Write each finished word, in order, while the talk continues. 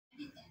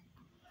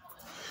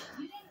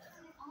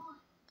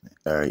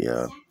All right,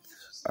 yeah.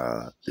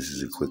 This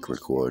is a quick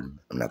record.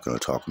 I'm not going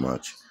to talk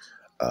much.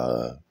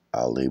 Uh,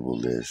 I'll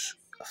label this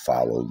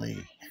 "Follow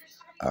Me."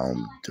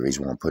 The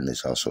reason why I'm putting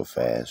this out so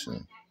fast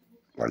and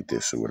like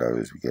this or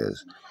whatever is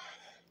because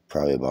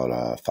probably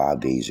about 5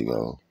 days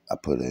ago, I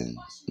put in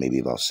maybe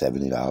about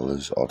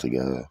 $70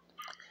 altogether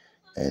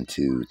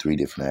into three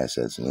different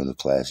assets: Luna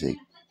Classic.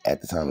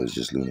 At the time, it was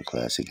just Luna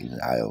Classic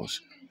and IOS.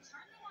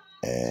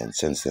 And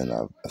since then,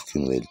 I've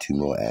accumulated two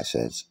more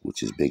assets,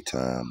 which is Big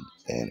Time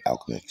and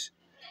Alchemix.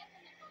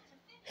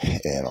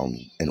 And I'm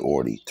in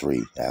Ordi,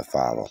 three. I have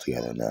five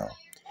altogether now.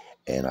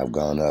 And I've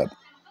gone up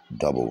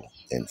double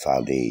in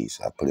 5 days.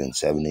 I put in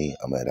 70.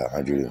 I'm at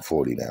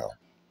 140 now.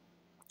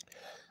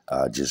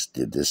 I just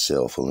did this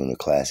sale for Luna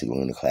Classic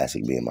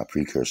being my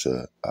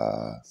precursor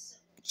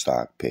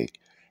stock pick.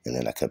 And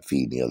then I kept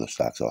feeding the other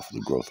stocks off of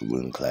the growth of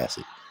Luna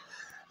Classic.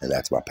 And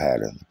that's my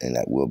pattern. And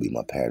that will be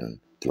my pattern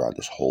throughout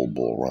this whole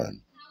bull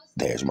run.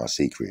 There's my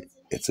secret.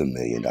 It's $1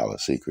 million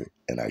secret.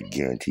 And I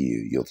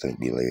guarantee you'll thank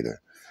me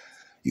later.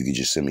 You can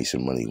just send me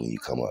some money when you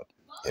come up.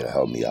 It'll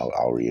help me out.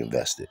 I'll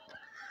reinvest it.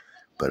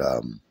 But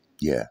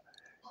yeah,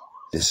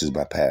 this is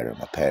my pattern.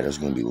 My pattern is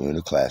going to be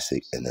Luna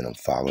Classic, and then I'm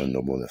following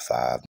no more than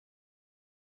five